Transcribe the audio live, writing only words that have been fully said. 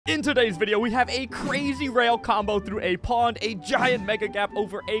In today's video, we have a crazy rail combo through a pond, a giant mega gap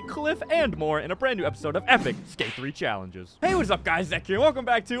over a cliff, and more in a brand new episode of Epic Skate 3 Challenges. Hey, what's up guys, Zek here. Welcome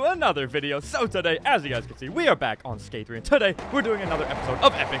back to another video. So today, as you guys can see, we are back on Skate 3, and today we're doing another episode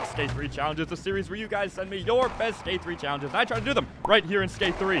of Epic Skate 3 Challenges, a series where you guys send me your best Skate 3 challenges, and I try to do them right here in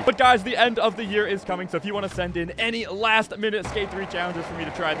Skate 3. But guys, the end of the year is coming, so if you want to send in any last-minute Skate 3 challenges for me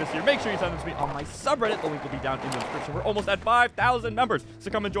to try this year, make sure you send them to me on my subreddit. The link will be down in the description. We're almost at 5,000 members,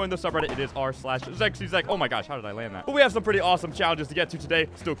 so come and join the subreddit. It is r/ZexyZek. Oh my gosh, how did I land that? But we have some pretty awesome challenges to get to today.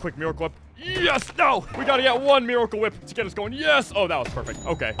 Let's do a quick miracle whip. Yes! No! We gotta get one miracle whip to get us going. Yes! Oh, that was perfect.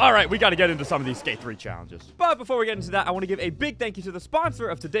 Okay. All right, we gotta get into some of these Skate 3 challenges. But before we get into that, I want to give a big thank you to the sponsor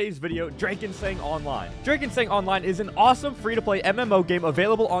of today's video, Drakensang Online. Drakensang Online is an awesome free-to-play MMO game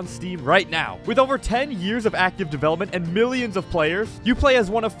available on Steam right now. With over 10 years of active development and millions of players, you play as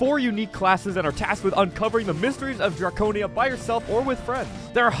one of 4 unique classes and are tasked with uncovering the mysteries of Draconia by yourself or with friends.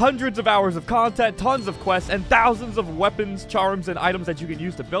 There are hundreds of hours of content, tons of quests, and thousands of weapons, charms, and items that you can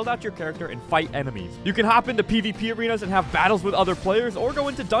use to build out your character and fight enemies. You can hop into PvP arenas and have battles with other players, or go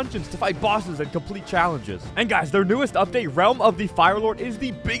into dungeons to fight bosses and complete challenges. And guys, their newest update, Realm of the Firelord, is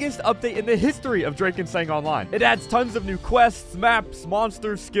the biggest update in the history of Drakensang Online. It adds tons of new quests, maps,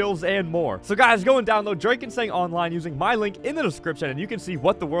 monsters, skills, and more. So guys, go and download Drakensang Online using my link in the description, and you can see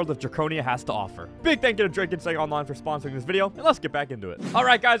what the world of Draconia has to offer. Big thank you to Drakensang Online for sponsoring this video, and let's get back into it.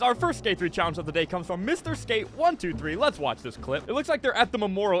 Alright guys, our first Skate 3 challenge of the day comes from Mr. Skate 123. Let's watch this clip. It looks like they're at the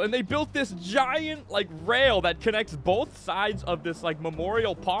memorial, and they built this giant, like, rail that connects both sides of this, like,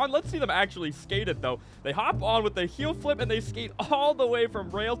 memorial pond. Let's see them actually skate it, though. They hop on with the heel flip, and they skate all the way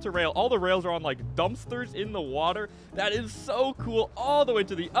from rail to rail. All the rails are on, like, dumpsters in the water. That is so cool. All the way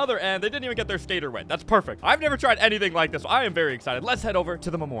to the other end. They didn't even get their skater wet. That's perfect. I've never tried anything like this, so I am very excited. Let's head over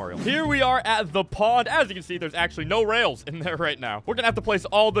to the memorial. Here we are at the pond. As you can see, there's actually no rails in there right now. We're gonna have to place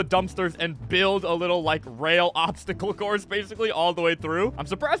all the dumpsters and build a little, like, rail obstacle course, basically, all the way through. I'm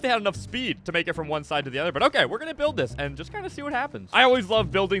surprised they had enough speed to make it from one side to the other, but okay, we're gonna build this and just kind of see what happens. I always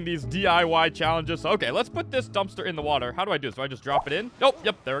love building these DIY challenges. So, okay, let's put this dumpster in the water. How do I do this? Do I just drop it in? Nope.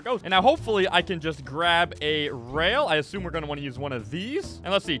 Yep, there it goes. And now hopefully I can just grab a rail. I assume we're gonna want to use one of these.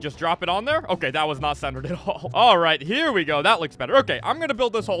 And let's see, just drop it on there. Okay, that was not centered at all. All right, here we go. That looks better. Okay, I'm gonna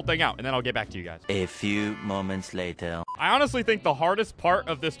build this whole thing out, and then I'll get back to you guys. A few moments later. I honestly think the hardest part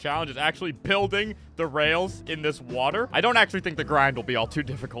of this challenge is actually building the rails in this water. I don't actually think the grind will be all too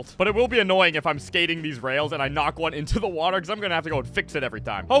difficult, but it will be annoying if I'm skating these rails and I knock one into the water, because I'm gonna have to go and fix it every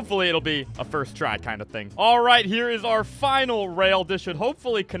time. Hopefully it'll be a first try kind of thing. All right, here is our final rail. This should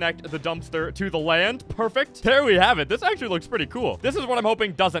hopefully connect the dumpster to the land. Perfect. There we have it. This actually looks pretty cool. This is what I'm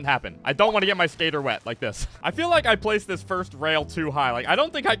hoping doesn't happen. I don't want to get my skater wet like this. I feel like I placed this first rail too high. Like, I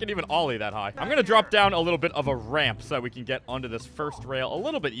don't think I can even ollie that high. I'm gonna drop down a little bit of a ramp so that we can get onto this first rail a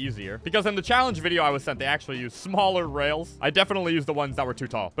little bit easier, because in the challenge video I was sent, they actually used smaller rails. I definitely used the ones that were too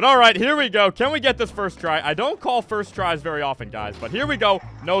tall. But all right, here we go. Can we get this first try? I don't call first tries very often, guys, but here we go.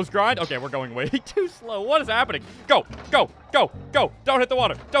 Nose grind. Okay, we're going way too slow. What is happening? Go, go, go, go. Don't hit the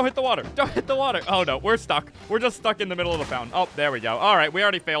water. Don't hit the water. Don't hit the water. Oh no, we're stuck. We're just stuck in the middle of the fountain. Oh, there we go. All right, we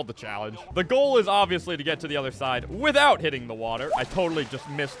already failed the challenge. The goal is obviously to get to the other side without hitting the water. I totally just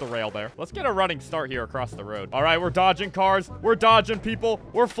missed the rail there. Let's get a running start here across the road. All right, we're dodging cars. We're dodging people.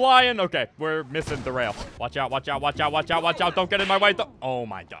 We're flying. Okay, we're missing the rail. Watch out, watch out, watch out, watch out, watch out. Don't get in my way. Oh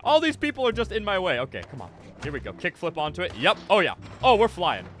my god. All these people are just in my way. Okay, come on. Here we go. Kick flip onto it. Yep. Oh yeah. Oh, we're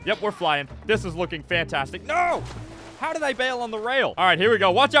flying. Yep, we're flying. This is looking fantastic. No! How did I bail on the rail? All right, here we go.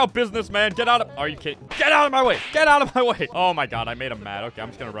 Watch out, businessman. Get out of... Are you kidding? Get out of my way. Get out of my way. Oh, my God. I made him mad. Okay, I'm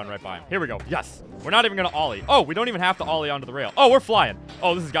just going to run right by him. Here we go. Yes. We're not even going to ollie. Oh, we don't even have to ollie onto the rail. Oh, we're flying.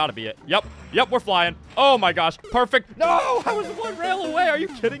 Oh, this has got to be it. Yep. Yep, we're flying. Oh, my gosh. Perfect. No, I was one rail away. Are you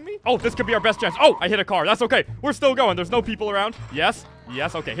kidding me? Oh, this could be our best chance. Oh, I hit a car. That's okay. We're still going. There's no people around. Yes.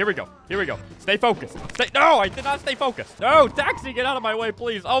 Yes, okay, here we go. Here we go. Stay focused. No, I did not stay focused. No, taxi, get out of my way,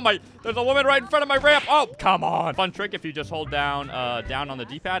 please. Oh my, there's a woman right in front of my ramp. Oh, come on. Fun trick, if you just hold down on the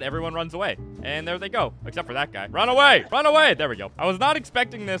D-pad, everyone runs away. And there they go, except for that guy. Run away, run away. There we go. I was not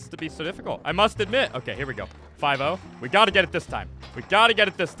expecting this to be so difficult, I must admit. Okay, here we go. 5-0. We gotta get it this time. We gotta get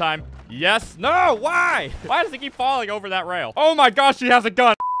it this time. Yes. No, why? Why does it keep falling over that rail? Oh my gosh, she has a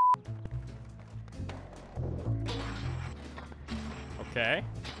gun. Okay,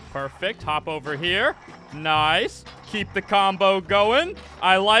 perfect. Hop over here. Nice. Keep the combo going.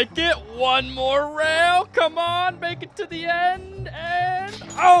 I like it. One more rail. Come on, make it to the end. And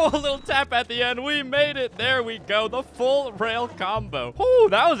oh, a little tap at the end. We made it. There we go. The full rail combo. Whew,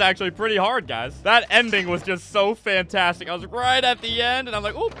 that was actually pretty hard, guys. That ending was just so fantastic. I was right at the end, and I'm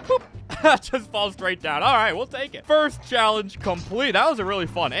like, oop, oop. Just falls straight down. All right, we'll take it. First challenge complete. That was a really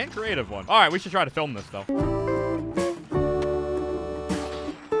fun and creative one. All right, we should try to film this, though.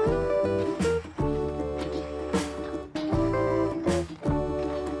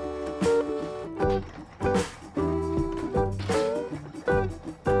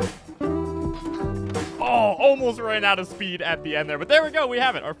 Almost ran out of speed at the end there, but there we go. We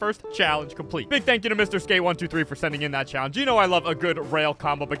have it. Our first challenge complete. Big thank you to Mr. Skate123 for sending in that challenge. You know I love a good rail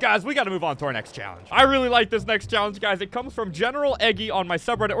combo, but guys, we got to move on to our next challenge. I really like this next challenge, guys. It comes from General Eggy on my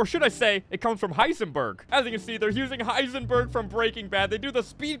subreddit, or should I say, it comes from Heisenberg. As you can see, they're using Heisenberg from Breaking Bad. They do the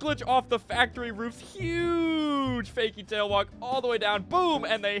speed glitch off the factory roofs. Huge fakey tail walk all the way down. Boom!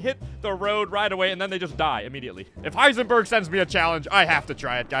 And they hit the road right away, and then they just die immediately. If Heisenberg sends me a challenge, I have to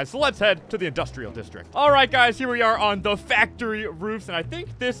try it, guys. So let's head to the industrial district. All right, guys, here we are on the factory roofs, and I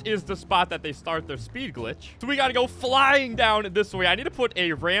think this is the spot that they start their speed glitch. So we gotta go flying down this way. I need to put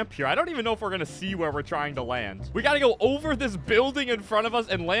a ramp here. I don't even know if we're gonna see where we're trying to land. We gotta go over this building in front of us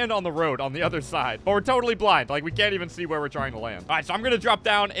and land on the road on the other side. But we're totally blind. Like, we can't even see where we're trying to land. All right, so I'm gonna drop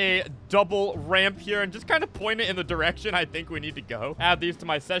down a double ramp here and just kind of point it in the direction I think we need to go. Add these to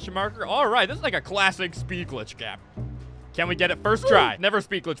my session marker. All right, this is like a classic speed glitch gap. Can we get it first try? Never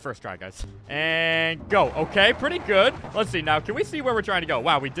speed glitch first try, guys. And go. Okay, pretty good. Let's see now. Can we see where we're trying to go?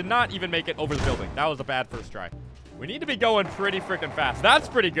 Wow, we did not even make it over the building. That was a bad first try. We need to be going pretty freaking fast. That's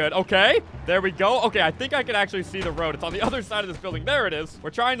pretty good. Okay, there we go. Okay, I think I can actually see the road. It's on the other side of this building. There it is. We're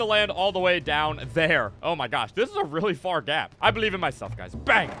trying to land all the way down there. Oh my gosh, this is a really far gap. I believe in myself, guys.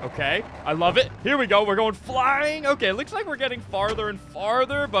 Bang. Okay, I love it. Here we go. We're going flying. Okay, it looks like we're getting farther and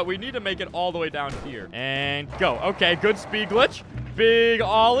farther, but we need to make it all the way down here. And go. Okay, good speed glitch. Big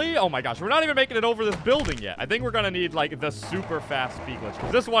ollie. Oh my gosh, we're not even making it over this building yet. I think we're gonna need like the super fast speed glitch,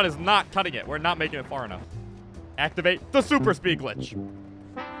 because this one is not cutting it. We're not making it far enough. Activate the super speed glitch.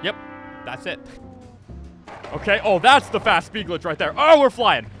 Yep, that's it. Okay, oh, that's the fast speed glitch right there. Oh, we're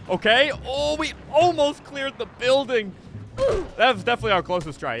flying. Okay, oh, we almost cleared the building. That was definitely our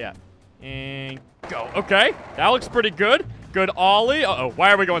closest try yet. And go. Okay, that looks pretty good. Good ollie. Uh-oh,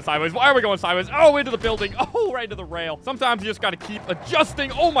 why are we going sideways? Why are we going sideways? Oh, into the building. Oh, right into the rail. Sometimes you just gotta keep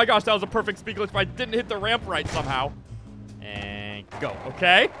adjusting. Oh my gosh, that was a perfect speed glitch, but I didn't hit the ramp right somehow. And go.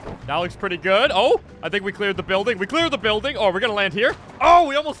 Okay, that looks pretty good. Oh, I think we cleared the building. We cleared the building. Oh, we're gonna land here. Oh,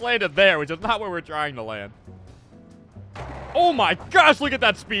 we almost landed there, which is not where we're trying to land. Oh my gosh, look at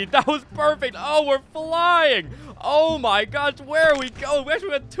that speed. That was perfect. Oh, we're flying. Oh my gosh, where are we going? We actually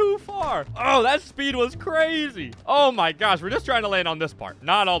went too far. Oh, that speed was crazy. Oh my gosh, we're just trying to land on this part,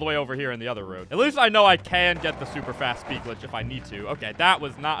 not all the way over here in the other road. At least I know I can get the super fast speed glitch if I need to. Okay, that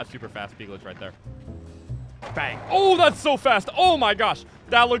was not a super fast speed glitch right there. Bang. Oh, that's so fast. Oh my gosh.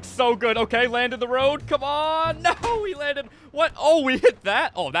 That looks so good. Okay, landed the road. Come on. No, we landed. What? Oh, we hit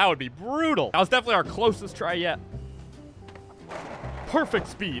that? Oh, that would be brutal. That was definitely our closest try yet. Perfect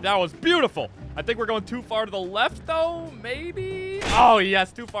speed. That was beautiful. I think we're going too far to the left, though. Maybe? Oh,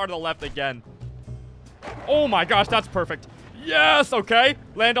 yes. Too far to the left again. Oh my gosh, that's perfect. Yes. Okay.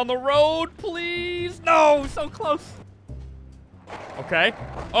 Land on the road, please. No, so close. Okay.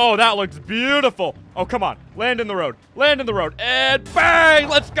 Oh, that looks beautiful. Oh, come on. Land in the road. Land in the road. And bang!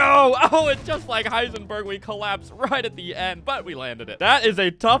 Let's go! Oh, it's just like Heisenberg. We collapsed right at the end, but we landed it. That is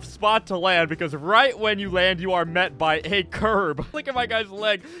a tough spot to land because right when you land, you are met by a curb. Look at my guy's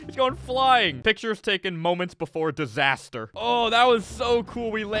leg. He's going flying. Pictures taken moments before disaster. Oh, that was so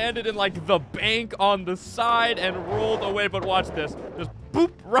cool. We landed in like the bank on the side and rolled away, but watch this. Just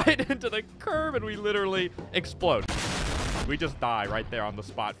boop right into the curb and we literally explode. We just die right there on the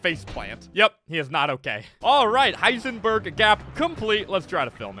spot. Face plant. Yep, he is not okay. All right, Heisenberg gap complete. Let's try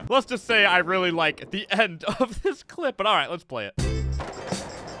to film it. Let's just say I really like the end of this clip, but all right, let's play it.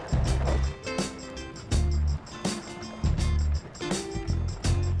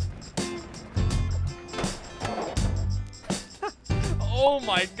 Oh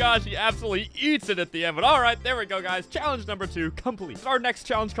my gosh, he absolutely eats it at the end. But all right, there we go, guys. Challenge number 2 complete. Our next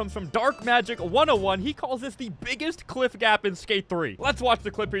challenge comes from Dark Magic 101. He calls this the biggest cliff gap in Skate 3. Let's watch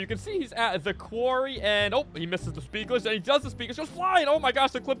the clip here. You can see he's at the quarry, and oh, he misses the speed glitch, and he does the speed glitch, just flying. Oh my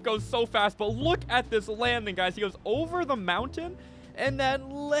gosh, the clip goes so fast. But look at this landing, guys. He goes over the mountain and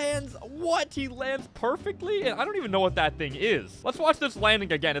then lands. What? He lands perfectly? And I don't even know what that thing is. Let's watch this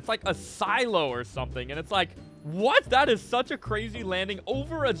landing again. It's like a silo or something, and it's like What? That is such a crazy landing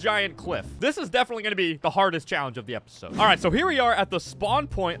over a giant cliff. This is definitely going to be the hardest challenge of the episode. All right, so here we are at the spawn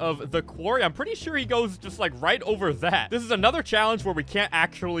point of the quarry. I'm pretty sure he goes just like right over that. This is another challenge where we can't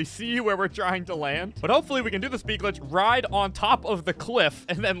actually see where we're trying to land. But hopefully we can do the speed glitch, ride on top of the cliff,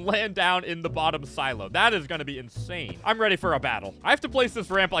 and then land down in the bottom silo. That is going to be insane. I'm ready for a battle. I have to place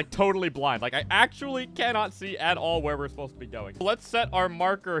this ramp like totally blind. Like I actually cannot see at all where we're supposed to be going. Let's set our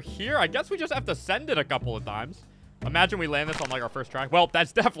marker here. I guess we just have to send it a couple of times. Imagine we land this on like our first try. Well,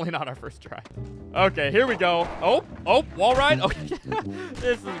 that's definitely not our first try. Okay, here we go. Oh, wall ride. Okay,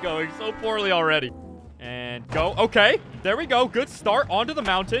 this is going so poorly already. And go. Okay, there we go. Good start onto the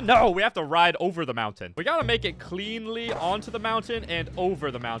mountain. No, we have to ride over the mountain. We gotta make it cleanly onto the mountain and over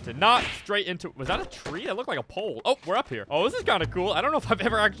the mountain, not straight into. Was that a tree? That looked like a pole. Oh, we're up here. Oh, this is kind of cool. I don't know if I've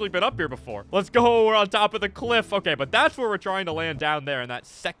ever actually been up here before. Let's go. We're on top of the cliff. Okay, but that's where we're trying to land, down there in that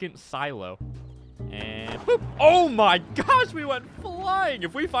second silo. And boop. Oh my gosh, we went flying.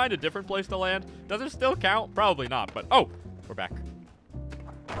 If we find a different place to land, does it still count? Probably not, but oh, we're back.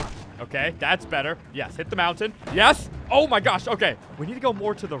 Okay, that's better. Yes, hit the mountain. Yes. Oh my gosh. Okay, we need to go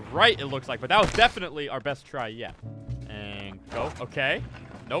more to the right, it looks like, but that was definitely our best try yet. And go. Okay.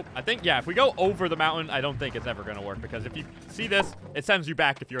 Nope. I think, yeah, if we go over the mountain, I don't think it's ever going to work, because if you see this, it sends you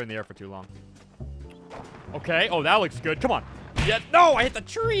back if you're in the air for too long. Okay. Oh, that looks good. Come on. Yes. No, I hit the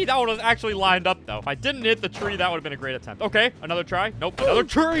tree. That one was actually lined up, though. If I didn't hit the tree, that would have been a great attempt. Okay, another try. Nope, another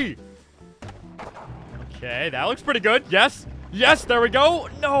tree. Okay, that looks pretty good. Yes. Yes, there we go.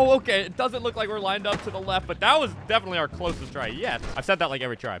 No, okay. It doesn't look like we're lined up to the left, but that was definitely our closest try. Yes. I've said that like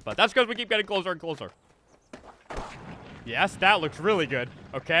every try, but that's because we keep getting closer and closer. Yes, that looks really good.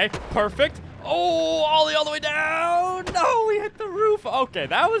 Okay, perfect. Oh, ollie all the way down. No, we hit the roof. Okay,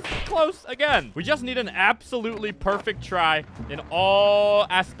 that was close again. We just need an absolutely perfect try in all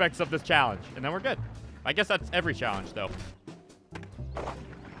aspects of this challenge, and then we're good. I guess that's every challenge, though.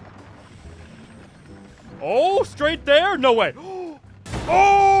 Oh, straight there? No way.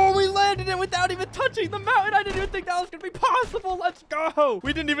 Oh, we landed it without even touching the mountain. I didn't even think that was going to be possible. Let's go.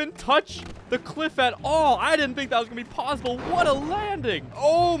 We didn't even touch the cliff at all. I didn't think that was going to be possible. What a landing.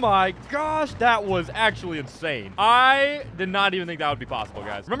 Oh my gosh. That was actually insane. I did not even think that would be possible,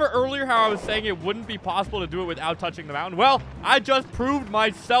 guys. Remember earlier how I was saying it wouldn't be possible to do it without touching the mountain? Well, I just proved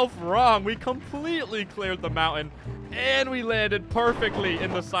myself wrong. We completely cleared the mountain. And we landed perfectly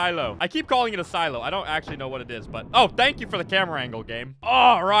in the silo. I keep calling it a silo. I don't actually know what it is, but... Oh, thank you for the camera angle, game.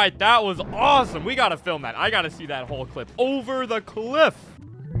 All right, that was awesome. We gotta film that. I gotta see that whole clip. Over the cliff.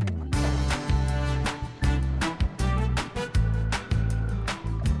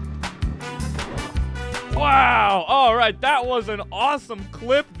 Wow. All right. That was an awesome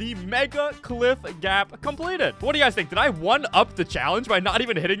clip. The mega cliff gap completed. What do you guys think? Did I one-up the challenge by not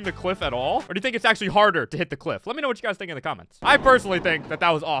even hitting the cliff at all? Or do you think it's actually harder to hit the cliff? Let me know what you guys think in the comments. I personally think that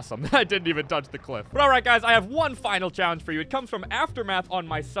that was awesome. I didn't even touch the cliff. But all right, guys, I have one final challenge for you. It comes from Aftermath on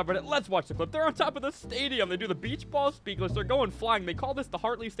my subreddit. Let's watch the clip. They're on top of the stadium. They do the beach ball speakless. They're going flying. They call this the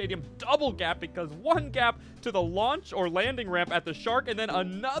Hartley Stadium double gap because one gap to the launch or landing ramp at the Shark and then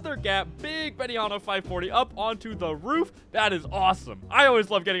another gap, Big Benihana 540 up onto the roof. That is awesome. I always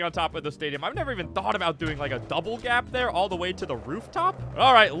love getting on top of the stadium. I've never even thought about doing like a double gap there all the way to the rooftop.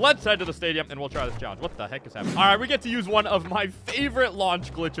 All right, let's head to the stadium and we'll try this challenge. What the heck is happening? All right, we get to use one of my favorite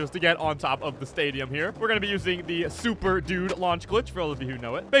launch glitches to get on top of the stadium here. We're going to be using the Super Dude launch glitch for all of you who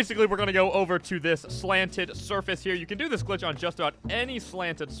know it. Basically, we're going to go over to this slanted surface here. You can do this glitch on just about any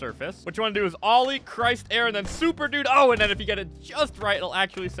slanted surface. What you want to do is ollie, Christ air, and then Super Dude. Oh, and then if you get it just right, it'll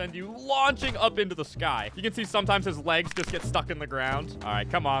actually send you launching up into the sky. You can see sometimes his legs just get stuck in the ground. All right,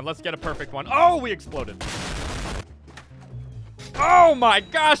 come on. Let's get a perfect one. Oh, we exploded. Oh my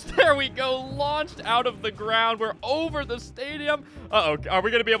gosh, there we go. Launched out of the ground. We're over the stadium. Uh-oh, are we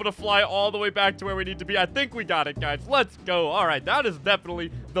going to be able to fly all the way back to where we need to be? I think we got it, guys. Let's go. All right, that is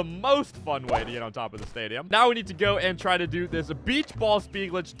definitely the most fun way to get on top of the stadium. Now we need to go and try to do this beach ball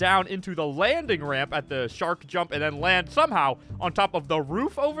speed glitch down into the landing ramp at the Shark jump and then land somehow on top of the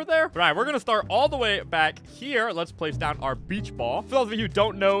roof over there. All right, we're going to start all the way back here. Let's place down our beach ball. For those of you who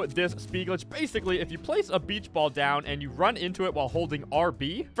don't know this speed glitch, basically, if you place a beach ball down and you run into it while holding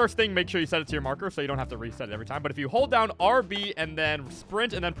RB, first thing, make sure you set it to your marker so you don't have to reset it every time. But if you hold down RB and then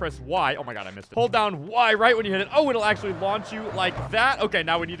sprint and then press Y, oh my god, I missed it. Hold down Y right when you hit it. Oh, it'll actually launch you like that. Okay,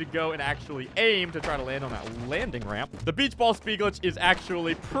 now we need to go and actually aim to try to land on that landing ramp. The beach ball speed glitch is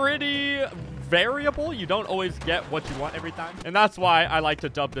actually pretty variable. You don't always get what you want every time. And that's why I like to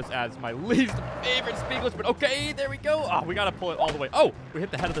dub this as my least favorite speed glitch. But okay, there we go. Oh, we got to pull it all the way. Oh, we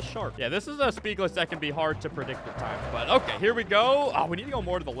hit the head of the shark. Yeah, this is a speed glitch that can be hard to predict at times. But okay, here we go. Oh, we need to go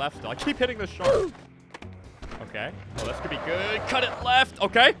more to the left still. I keep hitting the shark. Okay. Oh, this could be good. Cut it left.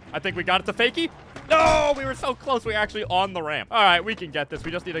 Okay. I think we got it to fakie. No, we were so close. We were actually on the ramp. All right, we can get this.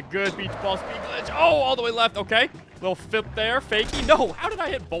 We just need a good beach ball speed glitch. Oh, all the way left. Okay. Little flip there. Fakie. No, how did I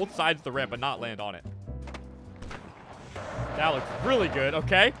hit both sides of the ramp and not land on it? That looks really good.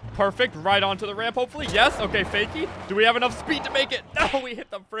 Okay. Perfect. Right onto the ramp, hopefully. Yes. Okay, fakie. Do we have enough speed to make it? No, we hit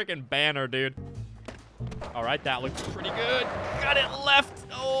the freaking banner, dude. All right, that looks pretty good. Got it left.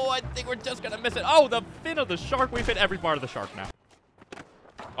 Oh, I think we're just going to miss it. Oh, the fin of the shark. We've hit every part of the shark now.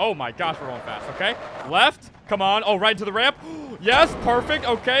 Oh, my gosh, we're going fast. Okay, left. Come on. Oh, right into the ramp. Yes, perfect.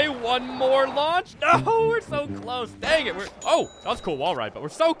 Okay, one more launch. No, we're so close. Dang it. Oh, that was a cool wall ride, but we're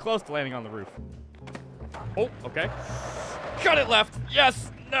so close to landing on the roof. Oh, okay. Cut it left.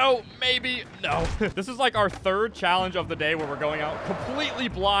 Yes. No. Maybe. No. This is like our third challenge of the day where we're going out completely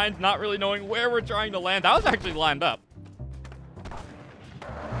blind, not really knowing where we're trying to land. That was actually lined up.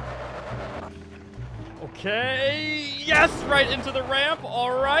 Okay. Yes. Right into the ramp.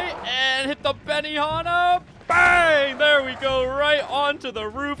 All right. And hit the Benihana. Bang. There we go. Right onto the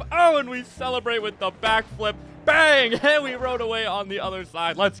roof. Oh, and we celebrate with the backflip. Bang! And we rode away on the other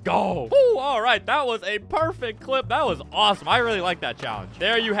side. Let's go. Woo, all right. That was a perfect clip. That was awesome. I really like that challenge.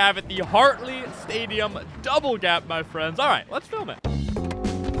 There you have it. The Hartley Stadium double gap, my friends. All right. Let's film it.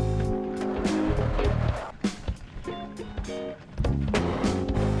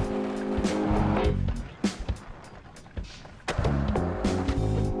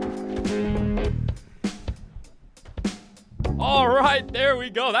 All right, there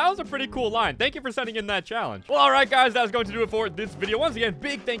we go. That was a pretty cool line. Thank you for sending in that challenge. Well, all right, guys, that's going to do it for this video. Once again,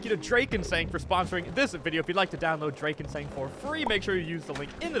 big thank you to ZexyZek for sponsoring this video. If you'd like to download ZexyZek for free, make sure you use the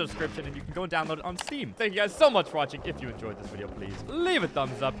link in the description, and you can go and download it on Steam. Thank you guys so much for watching. If you enjoyed this video, please leave a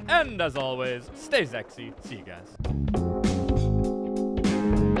thumbs up. And as always, stay Zexy. See you guys.